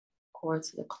record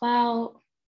to the cloud.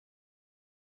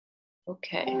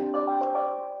 Okay. 1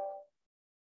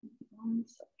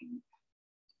 second.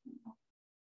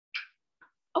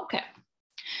 Okay.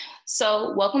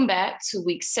 So welcome back to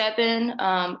week 7,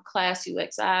 class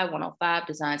UXI-105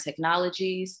 Design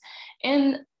Technologies.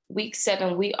 In week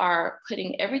 7, we are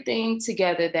putting everything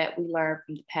together that we learned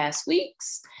from the past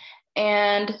weeks.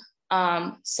 And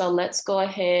so let's go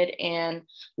ahead and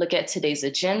look at today's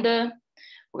agenda.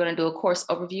 We're going to do a course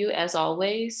overview as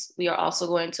always. We are also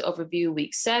going to overview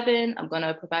week 7. I'm going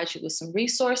to provide you with some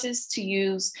resources to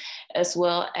use as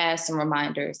well as some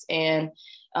reminders. And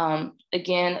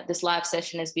again, this live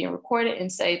session is being recorded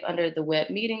and saved under the web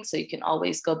meeting, so you can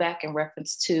always go back and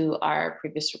reference to our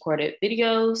previous recorded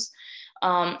videos.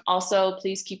 Also,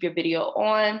 please keep your video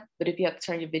on, but if you have to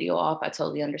turn your video off, I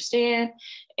totally understand.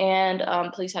 And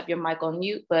please have your mic on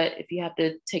mute, but if you have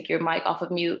to take your mic off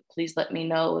of mute, please let me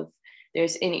know if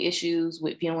there's any issues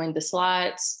with viewing the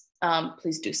slides,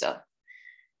 please do so.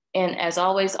 And as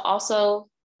always, also,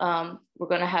 we're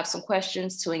going to have some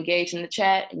questions to engage in the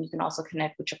chat, and you can also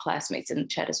connect with your classmates in the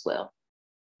chat as well.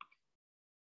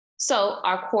 So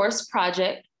our course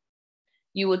project,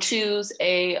 you will choose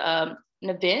an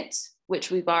event,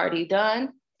 which we've already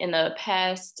done in the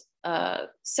past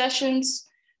sessions.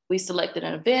 We selected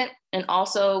an event, and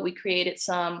also we created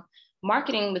some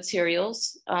marketing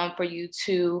materials for you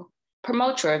to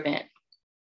promote your event.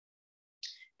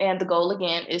 And the goal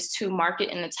again is to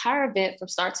market an entire event from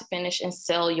start to finish and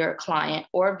sell your client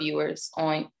or viewers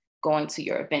on going to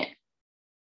your event.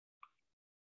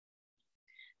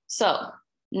 So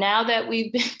now that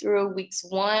we've been through weeks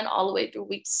 1 all the way through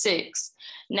week 6,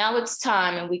 now it's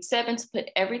time in week 7 to put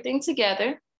everything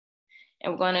together,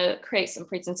 and we're going to create some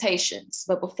presentations.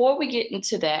 But before we get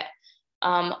into that,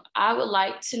 I would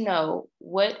like to know,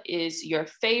 what is your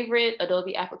favorite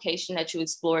Adobe application that you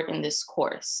explored in this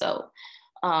course? So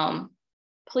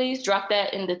please drop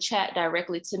that in the chat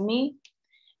directly to me.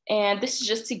 And this is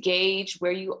just to gauge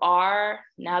where you are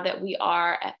now that we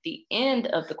are at the end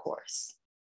of the course.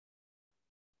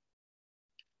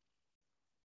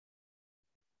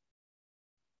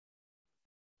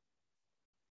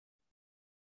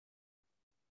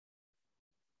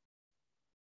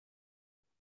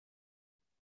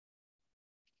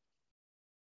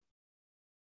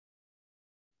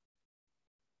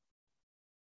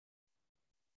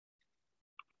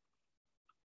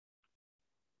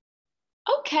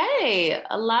 Okay,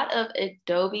 a lot of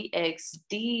Adobe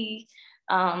XD.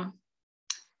 I'm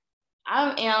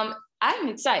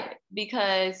excited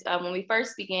because when we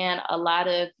first began, a lot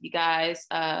of you guys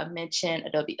mentioned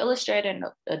Adobe Illustrator and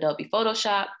Adobe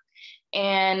Photoshop,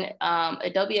 and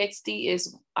Adobe XD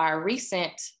is our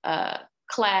recent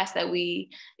class that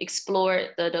we explored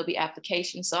the Adobe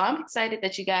application. So I'm excited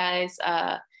that you guys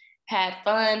had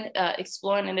fun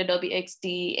exploring in Adobe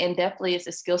XD, and definitely it's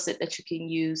a skill set that you can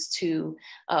use to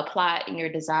apply in your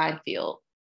design field.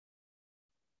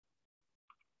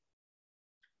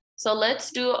 So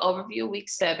let's do an overview of week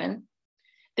 7.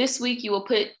 This week you will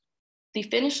put the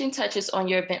finishing touches on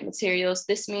your event materials.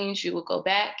 This means you will go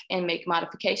back and make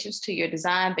modifications to your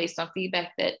design based on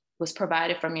feedback that was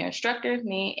provided from your instructor,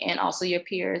 me, and also your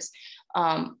peers.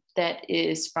 That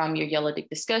is from your Yellow Dick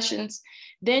discussions.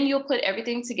 Then you'll put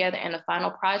everything together in a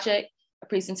final project, a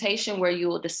presentation where you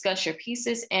will discuss your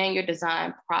pieces and your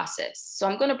design process. So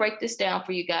I'm going to break this down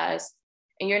for you guys,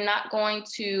 and you're not going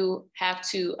to have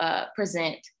to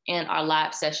present in our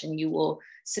live session. You will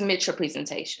submit your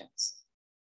presentations.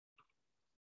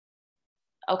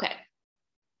 Okay,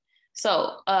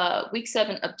 so week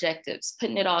 7 objectives,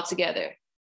 putting it all together.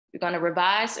 You're going to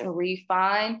revise and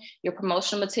refine your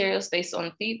promotional materials based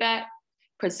on feedback,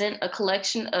 present a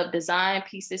collection of design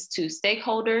pieces to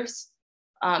stakeholders,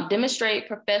 demonstrate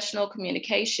professional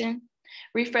communication,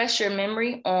 refresh your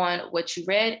memory on what you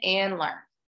read and learned.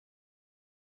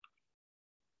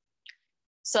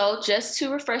 So just to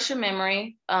refresh your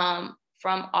memory from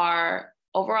our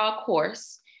overall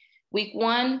course, week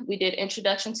 1, we did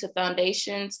introduction to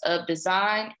foundations of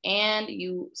design, and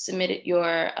you submitted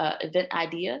your event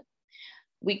idea.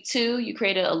 Week 2, you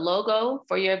created a logo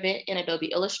for your event in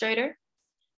Adobe Illustrator.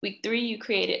 Week 3, you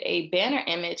created a banner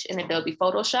image in Adobe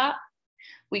Photoshop.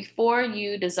 Week 4,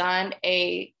 you designed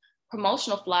a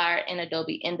promotional flyer in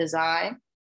Adobe InDesign.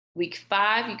 Week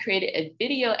 5, you created a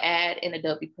video ad in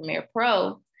Adobe Premiere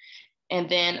Pro. And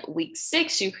then week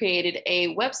 6, you created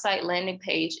a website landing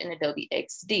page in Adobe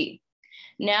XD.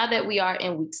 Now that we are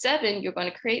in week 7, you're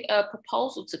going to create a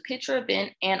proposal to pitch your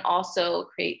event and also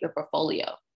create your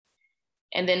portfolio.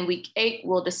 And then week 8,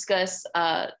 we'll discuss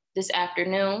this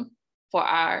afternoon for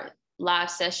our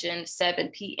live session,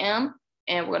 7 p.m.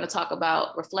 and we're going to talk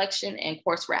about reflection and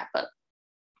course wrap-up.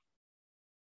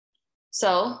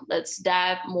 So let's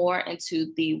dive more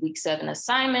into the week 7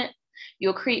 assignment.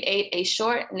 You'll create a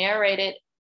short narrated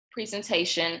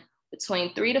presentation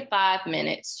between 3 to 5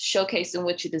 minutes, showcasing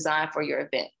what you designed for your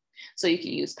event. So you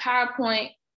can use PowerPoint,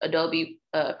 Adobe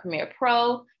Premiere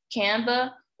Pro,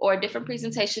 Canva, or a different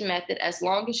presentation method, as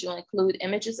long as you include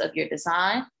images of your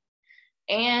design.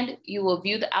 And you will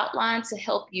view the outline to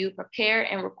help you prepare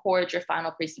and record your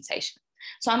final presentation.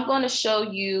 So I'm going to show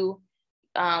you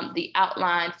the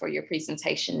outline for your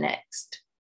presentation next.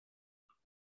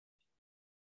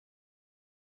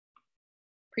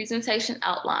 Presentation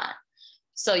outline.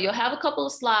 So you'll have a couple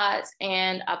of slides,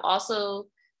 and I've also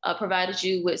provided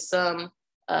you with some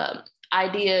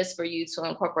ideas for you to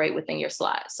incorporate within your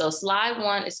slides. So slide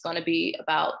 1 is going to be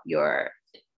about your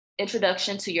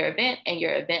introduction to your event and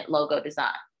your event logo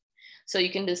design. So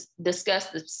you can discuss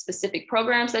the specific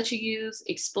programs that you use,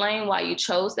 explain why you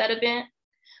chose that event,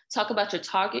 talk about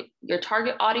your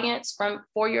target audience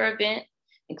for your event,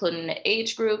 including the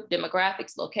age group,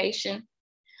 demographics, location.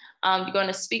 You're going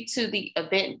to speak to the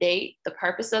event date, the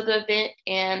purpose of the event,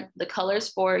 and the colors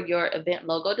for your event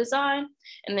logo design.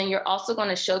 And then you're also going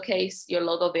to showcase your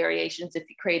logo variations if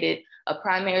you created a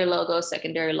primary logo,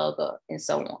 secondary logo, and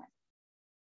so on.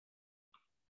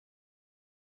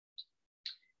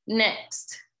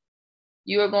 Next,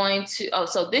 you are going to,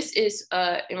 so this is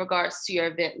in regards to your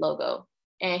event logo.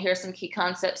 And here's some key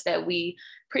concepts that we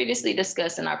previously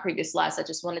discussed in our previous slides. I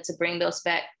just wanted to bring those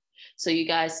back so you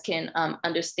guys can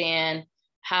understand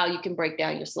how you can break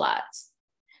down your slides.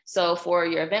 So for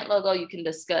your event logo, you can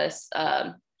discuss,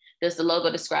 does the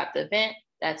logo describe the event?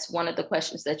 That's one of the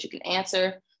questions that you can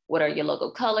answer. What are your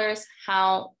logo colors?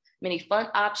 How many font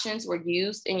options were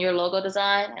used in your logo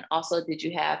design? And also, did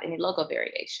you have any logo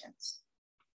variations?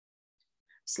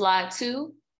 Slide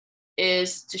 2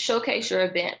 is to showcase your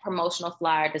event promotional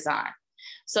flyer design.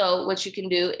 So what you can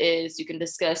do is you can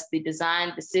discuss the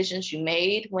design decisions you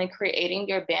made when creating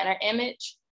your banner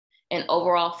image and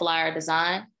overall flyer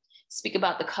design. Speak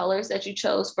about the colors that you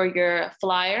chose for your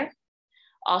flyer.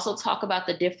 Also talk about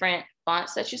the different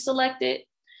fonts that you selected.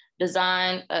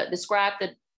 Describe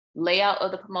the layout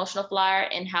of the promotional flyer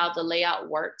and how the layout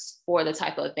works for the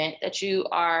type of event that you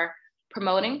are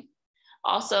promoting.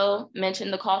 Also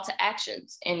mention the call to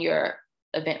actions in your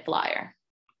event flyer.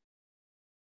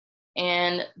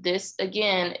 And this,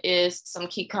 again, is some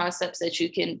key concepts that you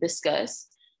can discuss.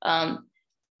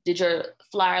 Did your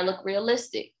flyer look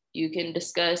realistic? You can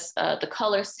discuss the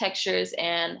colors, textures,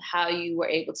 and how you were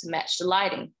able to match the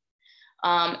lighting.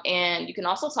 And you can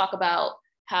also talk about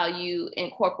how you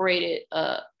incorporated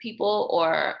people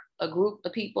or a group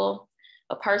of people,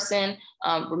 a person,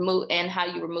 and how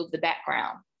you remove the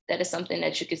background. That is something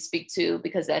that you can speak to,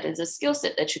 because that is a skill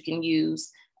set that you can use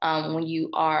when you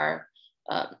are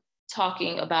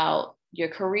talking about your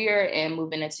career and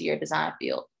moving into your design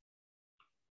field.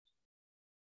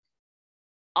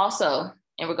 Also,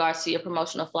 in regards to your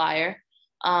promotional flyer,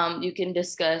 you can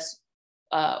discuss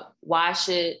why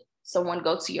should someone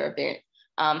go to your event?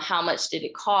 How much did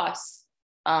it cost?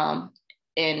 And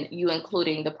you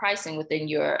including the pricing within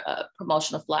your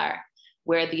promotional flyer,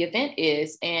 where the event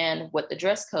is and what the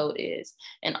dress code is.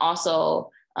 And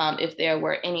also if there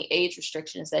were any age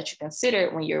restrictions that you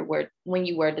considered when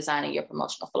you were designing your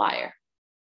promotional flyer.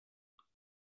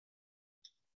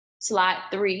 Slide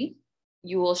 3,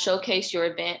 you will showcase your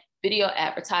event video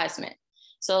advertisement.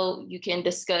 So you can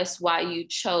discuss why you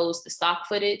chose the stock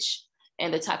footage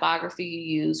and the typography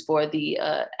you use for the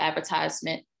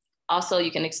advertisement. Also,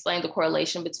 you can explain the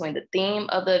correlation between the theme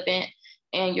of the event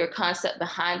and your concept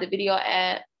behind the video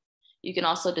ad. You can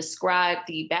also describe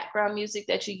the background music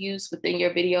that you use within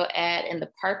your video ad and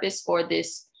the purpose for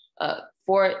this,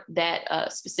 for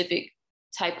that specific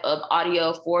type of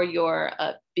audio for your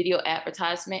video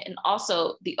advertisement, and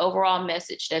also the overall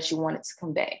message that you wanted to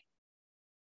convey.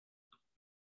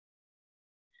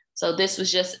 So this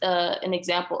was just an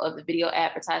example of the video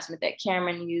advertisement that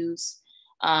Cameron used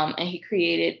and he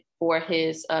created for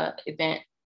his event.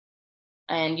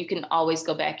 And you can always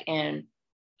go back and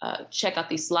check out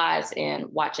these slides and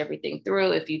watch everything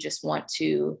through if you just want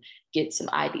to get some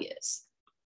ideas.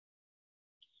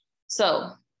 So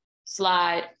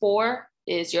slide 4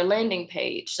 is your landing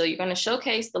page. So you're going to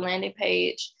showcase the landing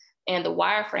page and the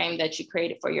wireframe that you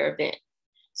created for your event.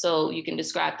 So you can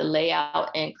describe the layout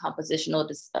and compositional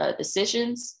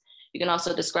decisions. You can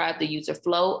also describe the user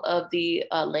flow of the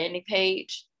landing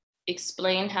page,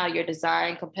 explain how your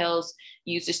design compels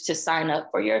users to sign up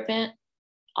for your event.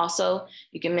 Also,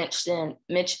 you can mention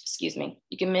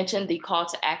the call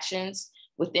to actions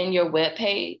within your web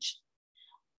page.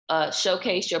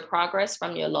 showcase your progress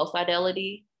from your low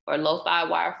fidelity or low-fi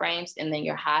wireframes and then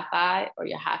your high-fi or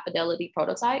your high fidelity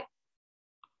prototype.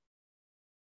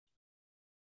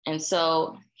 And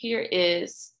so here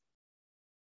is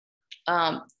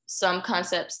some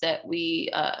concepts that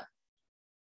we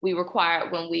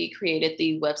required when we created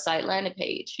the website landing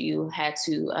page. You had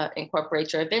to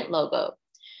incorporate your event logo,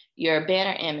 your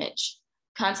banner image,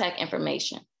 contact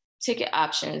information, ticket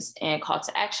options, and call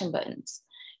to action buttons,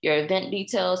 your event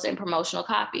details and promotional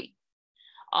copy.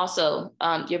 Also,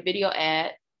 your video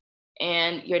ad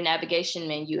and your navigation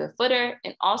menu and footer,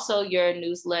 and also your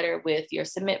newsletter with your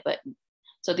submit button.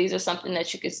 So these are something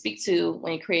that you can speak to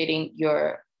when creating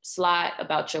your slide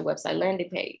about your website landing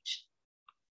page.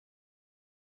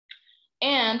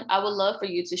 And I would love for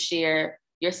you to share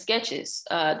your sketches.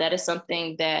 That is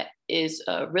something that is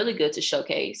really good to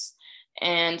showcase.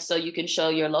 And so you can show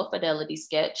your low fidelity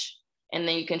sketch, and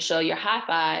then you can show your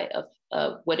high-fi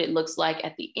of what it looks like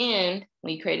at the end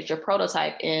when you created your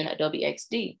prototype in Adobe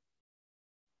XD.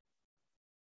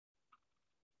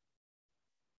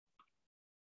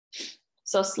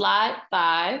 So slide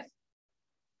 5,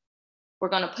 we're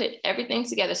going to put everything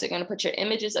together. So you're going to put your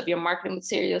images of your marketing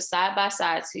materials side by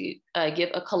side to give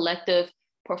a collective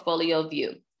portfolio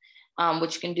view.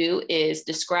 What you can do is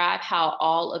describe how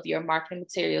all of your marketing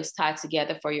materials tie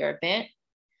together for your event.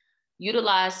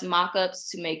 Utilize mock-ups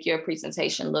to make your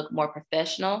presentation look more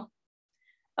professional.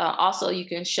 Also, you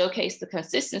can showcase the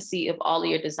consistency of all of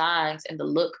your designs and the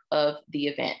look of the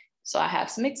event. So I have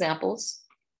some examples.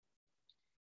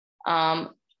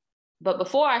 But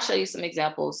before I show you some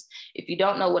examples, if you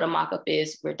don't know what a mock-up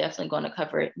is, we're definitely going to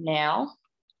cover it now.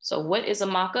 So what is a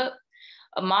mock-up?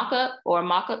 A mock-up or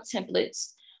mock-up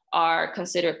templates are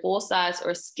considered full-size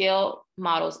or scale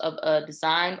models of a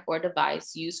design or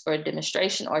device used for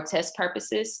demonstration or test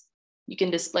purposes. You can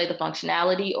display the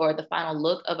functionality or the final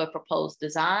look of a proposed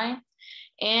design.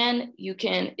 And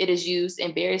it is used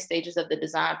in various stages of the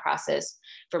design process,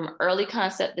 from early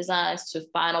concept designs to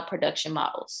final production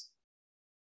models.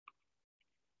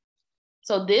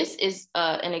 So this is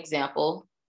an example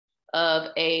of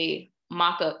a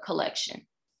mock-up collection.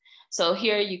 So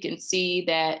here you can see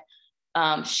that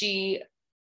she,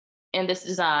 in this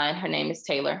design, her name is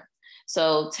Taylor.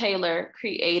 So Taylor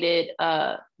created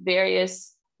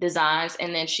various designs,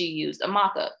 and then she used a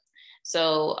mock-up.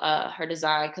 So her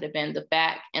design could have been the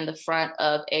back and the front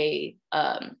of a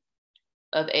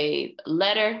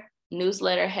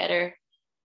newsletter header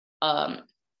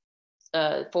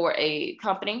for a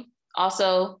company.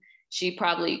 Also, she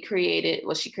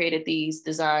created these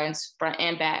designs front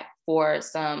and back for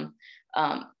some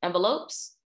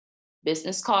envelopes,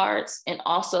 business cards, and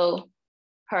also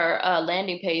her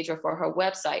landing page or for her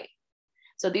website.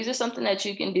 So these are something that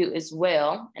you can do as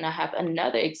well. And I have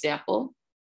another example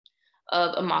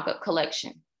of a mock-up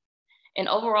collection. And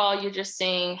overall, you're just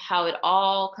seeing how it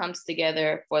all comes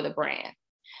together for the brand.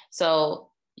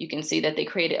 So you can see that they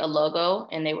created a logo,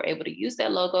 and they were able to use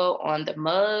that logo on the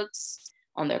mugs,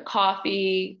 on their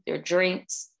coffee, their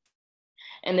drinks.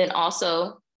 And then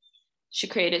also she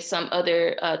created some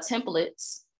other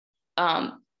templates,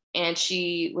 and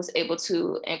she was able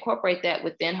to incorporate that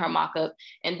within her mock-up.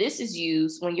 And this is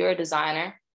used when you're a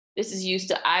designer. This is used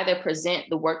to either present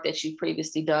the work that you've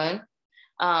previously done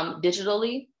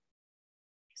digitally.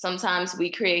 Sometimes we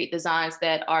create designs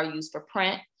that are used for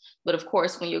print, but of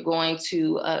course, when you're going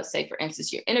to say, for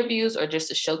instance, your interviews or just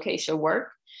to showcase your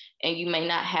work, and you may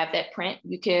not have that print,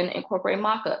 you can incorporate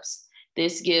mock-ups.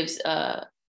 This gives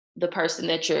the person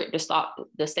that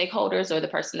the stakeholders or the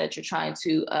person that you're trying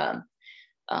to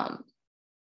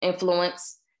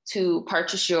influence to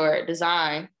purchase your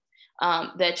design,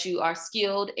 that you are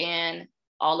skilled in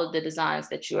all of the designs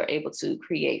that you are able to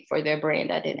create for their brand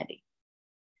identity.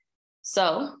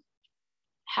 So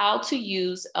how to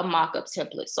use a mock-up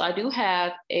template. So I do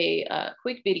have a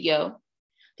quick video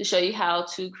to show you how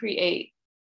to create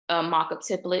mock-up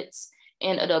templates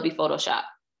in Adobe Photoshop.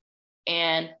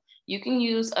 And you can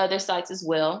use other sites as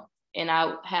well. And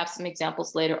I'll have some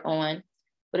examples later on.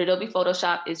 But Adobe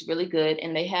Photoshop is really good.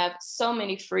 And they have so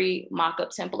many free mock-up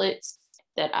templates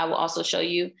that I will also show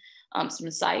you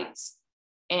some sites.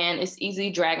 And it's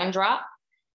easy drag and drop.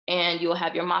 And you'll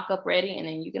have your mock-up ready. And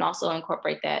then you can also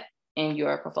incorporate that in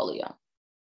your portfolio.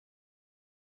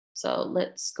 So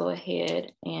let's go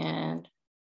ahead and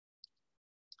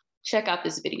check out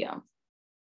this video.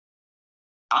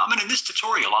 And in this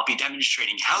tutorial, I'll be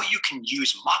demonstrating how you can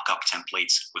use mock-up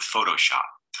templates with Photoshop.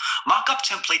 Mock-up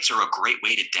templates are a great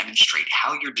way to demonstrate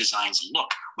how your designs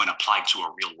look when applied to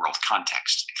a real-world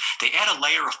context. They add a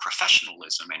layer of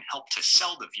professionalism and help to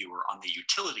sell the viewer on the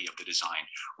utility of the design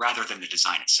rather than the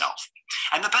design itself.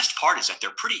 And the best part is that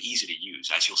they're pretty easy to use,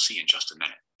 as you'll see in just a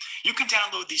minute. You can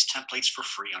download these templates for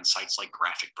free on sites like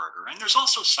Graphic Burger, and there's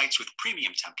also sites with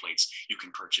premium templates you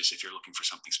can purchase if you're looking for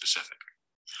something specific.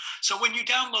 So when you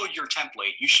download your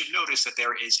template, you should notice that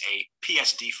there is a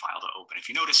PSD file to open. If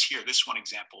you notice here, this one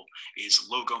example is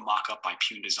logo mockup by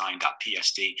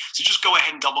punedesign.psd. So just go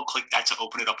ahead and double click that to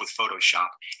open it up with Photoshop,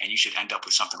 and you should end up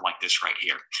with something like this right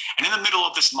here. And in the middle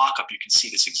of this mockup, you can see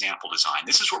this example design.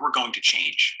 This is what we're going to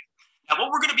change. Now,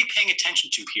 what we're going to be paying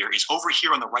attention to here is over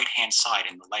here on the right-hand side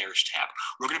in the Layers tab.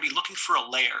 We're going to be looking for a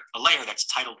layer that's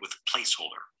titled with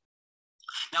Placeholder.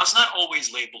 Now, it's not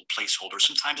always labeled placeholder.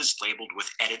 Sometimes it's labeled with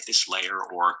edit this layer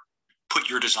or put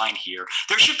your design here.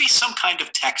 There should be some kind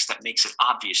of text that makes it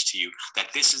obvious to you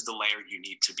that this is the layer you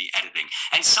need to be editing.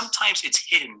 And sometimes it's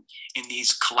hidden in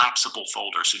these collapsible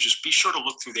folders. So just be sure to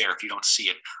look through there if you don't see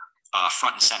it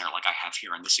front and center like I have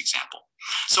here in this example.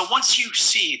 So once you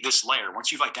see this layer,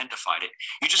 once you've identified it,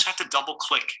 you just have to double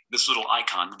click this little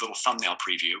icon, the little thumbnail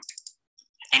preview,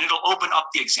 and it'll open up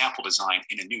the example design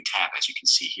in a new tab, as you can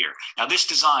see here. Now, this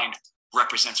design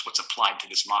represents what's applied to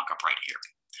this mockup right here.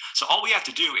 So all we have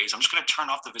to do is, I'm just going to turn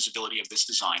off the visibility of this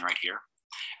design right here,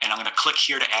 and I'm going to click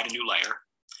here to add a new layer.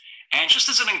 And just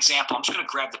as an example, I'm just going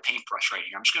to grab the paintbrush right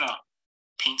here. I'm just going to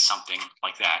paint something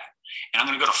like that. And I'm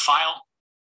going to go to File,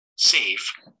 Save.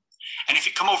 And if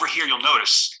you come over here, you'll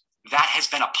notice that has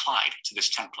been applied to this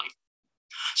template.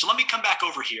 So let me come back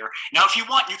over here. Now, if you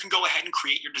want, you can go ahead and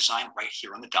create your design right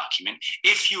here on the document.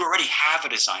 If you already have a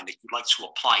design that you'd like to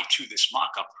apply to this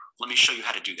mockup, let me show you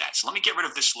how to do that. So let me get rid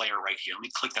of this layer right here. Let me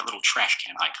click that little trash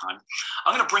can icon.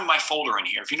 I'm going to bring my folder in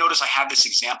here. If you notice, I have this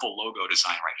example logo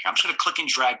design right here. I'm just going to click and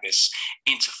drag this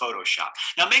into Photoshop.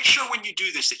 Now, make sure when you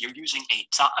do this that you're using a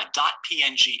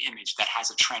 .png image that has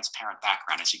a transparent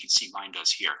background. As you can see, mine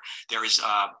does here. There is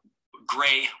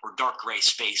gray or dark gray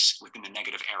space within the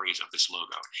negative areas of this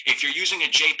logo. If you're using a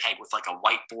JPEG with like a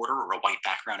white border or a white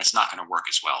background, it's not going to work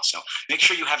as well. So make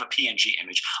sure you have a PNG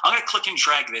image. I'm going to click and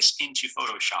drag this into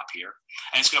Photoshop here,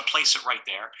 and it's going to place it right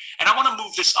there. And I want to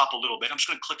move this up a little bit. I'm just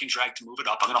going to click and drag to move it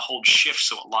up. I'm going to hold Shift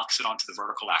so it locks it onto the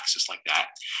vertical axis like that.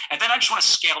 And then I just want to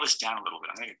scale this down a little bit.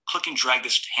 I'm going to click and drag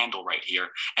this handle right here.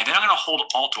 And then I'm going to hold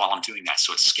Alt while I'm doing that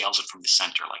so it scales it from the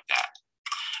center like that.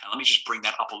 And let me just bring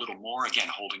that up a little more, again,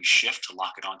 holding Shift to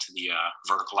lock it onto the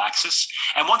vertical axis.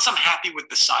 And once I'm happy with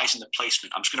the size and the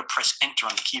placement, I'm just going to press Enter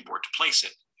on the keyboard to place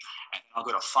it. And I'll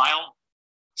go to File,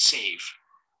 Save.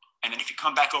 And then if you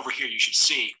come back over here, you should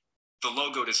see the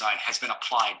logo design has been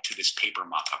applied to this paper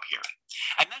mock-up here.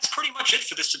 And that's pretty much it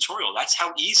for this tutorial. That's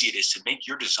how easy it is to make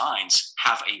your designs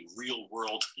have a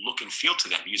real-world look and feel to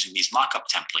them using these mock-up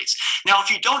templates. Now, if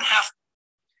you don't have...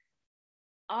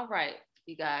 All right,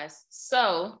 you guys.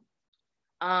 So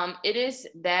it is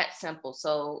that simple.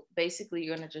 So basically,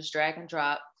 you're going to just drag and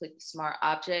drop, click the smart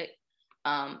object,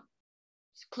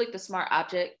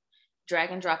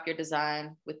 drag and drop your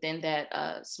design within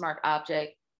that smart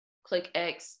object, click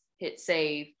X, hit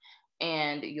save,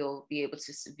 and you'll be able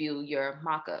to view your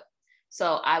mockup.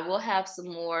 So I will have some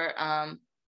more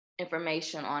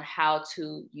information on how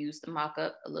to use the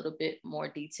mockup, a little bit more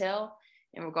detail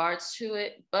in regards to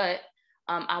it, but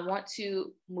I want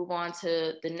to move on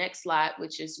to the next slide,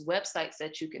 which is websites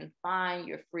that you can find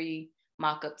your free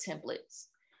mockup templates.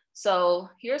 So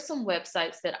here's some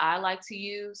websites that I like to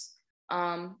use,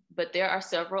 but there are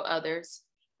several others.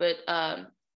 But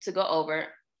to go over,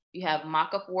 you have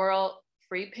Mockup World,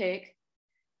 Free Pick,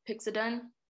 Pixadon,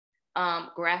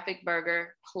 Graphic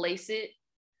Burger, Placeit.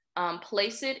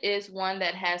 Placeit is one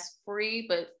that has free,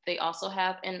 but they also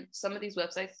have, and some of these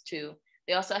websites too,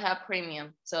 they also have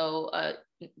premium. So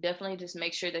definitely just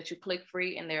make sure that you click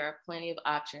free, and there are plenty of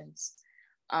options.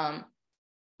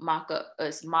 Mockup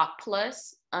is Mock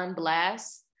Plus,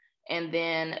 Unblast, and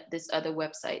then this other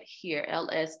website here,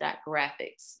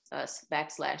 ls.graphics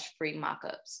 /free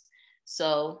mockups.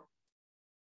 So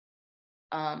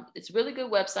it's really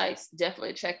good websites.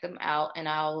 Definitely check them out, and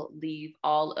I'll leave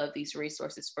all of these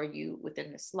resources for you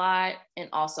within the slide, and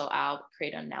also I'll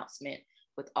create an announcement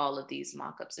with all of these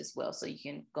mockups as well, so you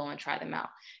can go and try them out.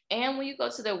 And when you go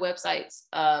to their websites,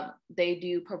 they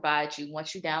do provide you,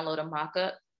 once you download a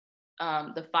mockup,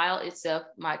 the file itself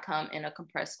might come in a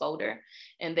compressed folder,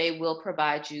 and they will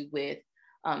provide you with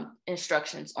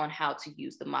instructions on how to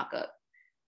use the mockup.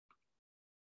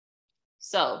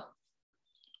 So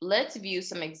let's view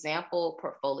some example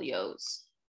portfolios.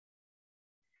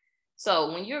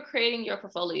 So when you're creating your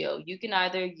portfolio, you can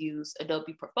either use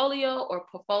Adobe Portfolio or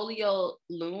Portfolio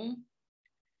Loom.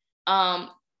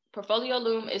 Portfolio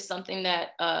Loom is something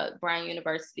that Brown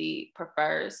University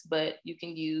prefers, but you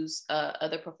can use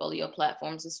other portfolio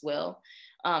platforms as well.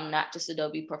 Not just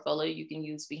Adobe Portfolio, you can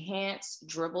use Behance.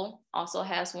 Dribbble also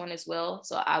has one as well.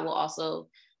 So I will also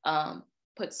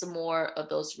put some more of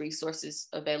those resources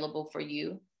available for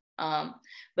you.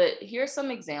 But here's some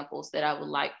examples that I would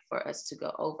like for us to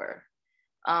go over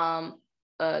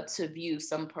to view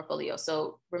some portfolio.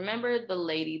 So remember the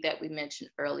lady that we mentioned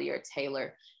earlier,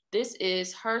 Taylor. This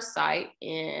is her site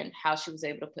and how she was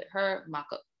able to put her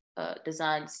mock-up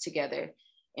designs together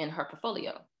in her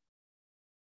portfolio.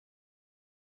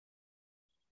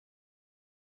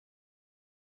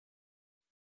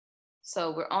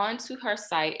 So we're on to her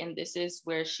site, and this is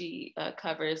where she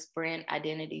covers brand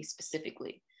identity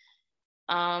specifically.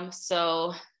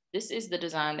 So this is the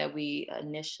design that we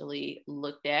initially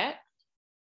looked at.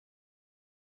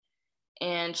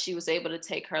 And she was able to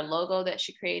take her logo that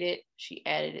she created, she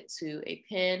added it to a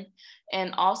pin,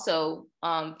 and also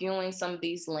viewing some of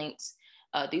these links.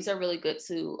 These are really good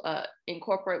to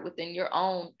incorporate within your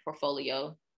own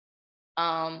portfolio.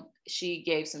 She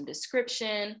gave some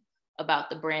description about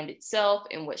the brand itself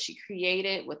and what she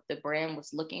created, what the brand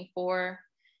was looking for.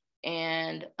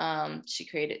 And she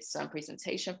created some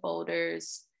presentation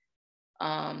folders.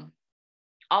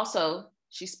 Also,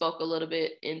 she spoke a little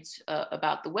bit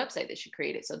about the website that she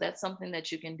created. So that's something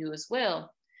that you can do as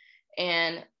well.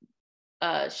 And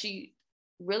she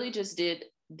really just did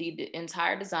the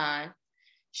entire design.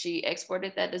 She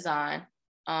exported that design,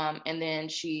 and then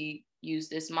she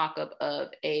used this mock-up of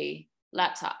a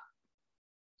laptop.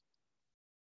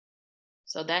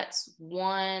 So that's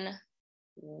one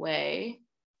way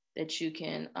that you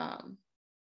can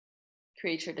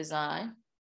create your design.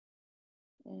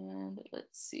 And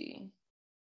let's see.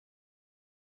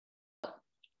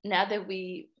 Now that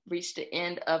we reached the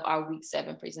end of our week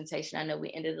 7 presentation, I know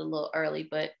we ended a little early,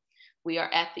 but we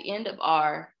are at the end of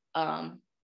our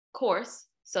course.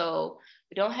 So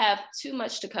we don't have too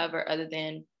much to cover other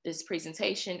than this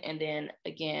presentation. And then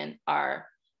again, our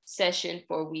session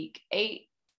for week 8,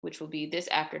 which will be this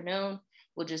afternoon,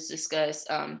 we'll just discuss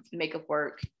makeup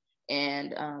work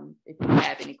and if you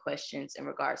have any questions in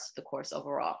regards to the course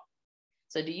overall.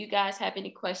 So do you guys have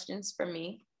any questions for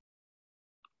me?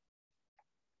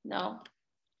 No?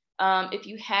 If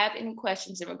you have any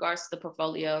questions in regards to the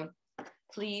portfolio,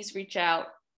 please reach out.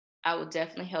 I will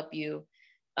definitely help you.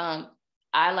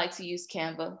 I like to use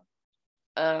Canva.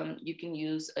 You can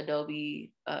use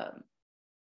Adobe.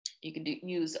 You can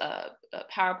use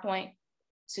PowerPoint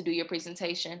to do your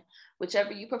presentation,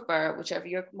 whichever you prefer, whichever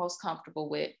you're most comfortable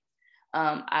with.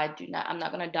 I'm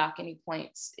not going to dock any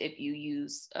points if you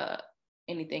use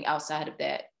anything outside of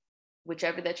that,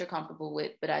 whichever that you're comfortable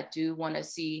with, but I do want to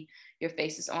see your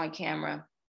faces on camera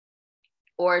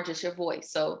or just your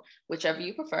voice. So whichever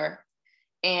you prefer.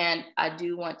 And I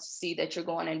do want to see that you're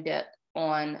going in depth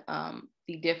on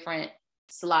the different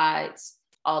slides,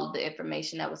 all of the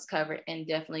information that was covered, and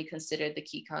definitely consider the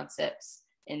key concepts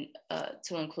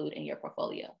to include in your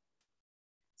portfolio.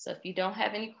 So if you don't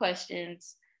have any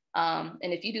questions, and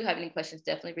if you do have any questions,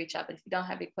 definitely reach out. But if you don't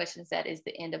have any questions, that is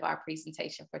the end of our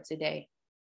presentation for today.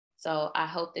 So I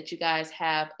hope that you guys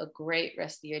have a great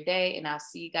rest of your day, and I'll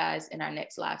see you guys in our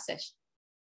next live session.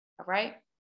 All right,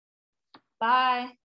 bye.